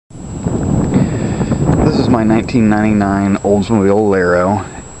my 1999 Oldsmobile Laro.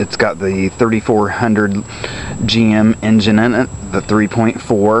 It's got the 3400 GM engine in it, the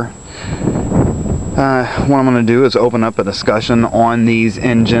 3.4. What I'm going to do is open up a discussion on these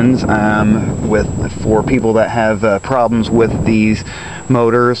engines for people that have problems with these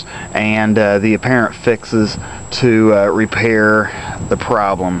motors and the apparent fixes to repair the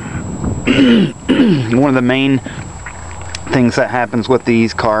problem. One of the main things that happens with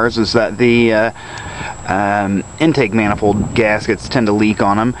these cars is that the intake manifold gaskets tend to leak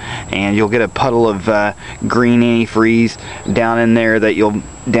on them, and you'll get a puddle of green antifreeze down in here that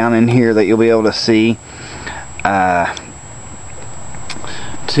you'll be able to see.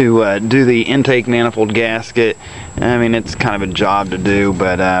 To do the intake manifold gasket, I mean, it's kind of a job to do,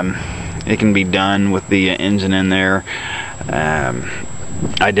 but it can be done with the engine in there.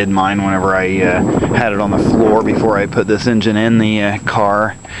 I did mine whenever I had it on the floor before I put this engine in the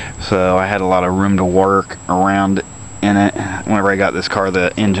car, so I had a lot of room to work around in it. Whenever I got this car,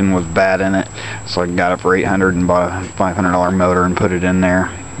 the engine was bad in it, so I got it for $800 and bought a $500 motor and put it in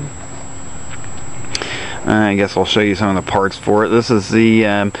there. I guess I'll show you some of the parts for it. This is the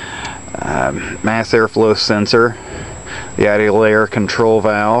mass airflow sensor, the ideal air control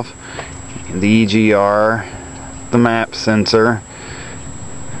valve, the EGR, the map sensor,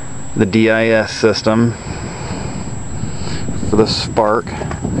 the DIS system for the spark,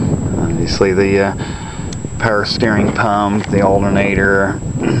 obviously the power steering pump, the alternator,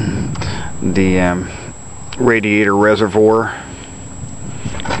 the radiator reservoir,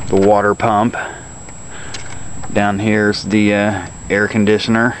 the water pump. Down here's the air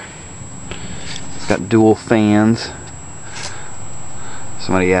conditioner. It's got dual fans.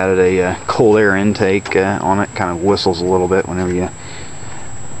 Somebody added a cold air intake on it. Kind of whistles a little bit whenever you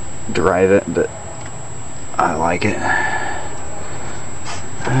drive it, but I like it.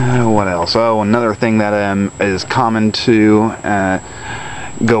 What else? Oh, another thing that is common to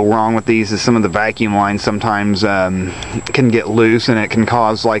go wrong with these is some of the vacuum lines sometimes can get loose, and it can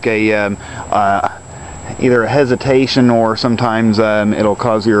cause like a either a hesitation, or sometimes it'll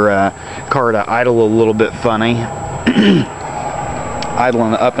cause your car to idle a little bit funny.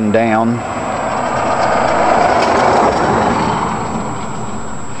 Idling up and down.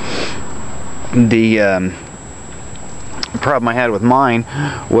 The problem I had with mine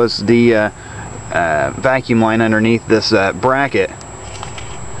was the vacuum line underneath this bracket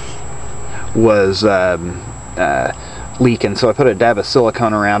was leaking, so I put a dab of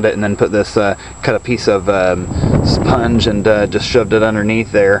silicone around it and then put this cut a piece of sponge and just shoved it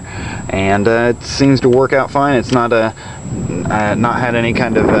underneath there, and it seems to work out fine. It's not not had any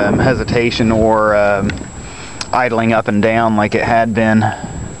kind of hesitation or idling up and down like it had been.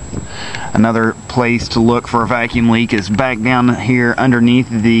 Another place to look for a vacuum leak is back down here underneath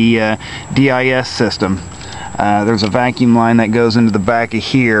the DIS system. There's a vacuum line that goes into the back of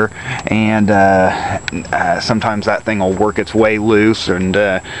here, and sometimes that thing will work its way loose and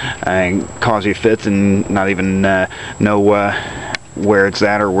cause you fits and not even know where it's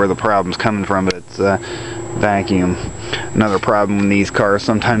at or where the problem's coming from, but it's vacuum. Another problem these cars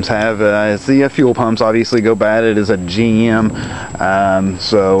sometimes have is the fuel pumps obviously go bad. It is a GM,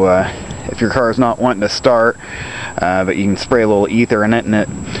 so if your car is not wanting to start, but you can spray a little ether in it and it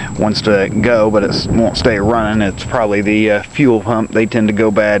wants to go, but it won't stay running, it's probably the fuel pump. They tend to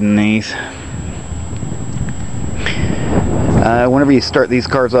go bad in these. Whenever you start these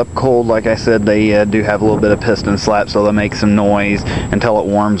cars up cold, like I said, they do have a little bit of piston slap, so they'll make some noise until it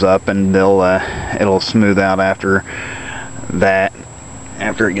warms up, and it'll smooth out after that,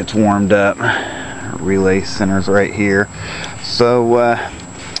 after it gets warmed up. Relay center's right here. So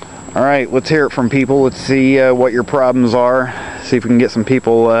alright, let's hear it from people. Let's see what your problems are. See if we can get some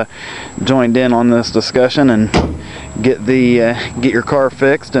people joined in on this discussion and get your car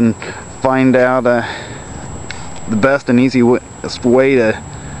fixed and find out the best and easiest way to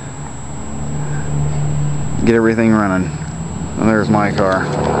get everything running. And there's my car.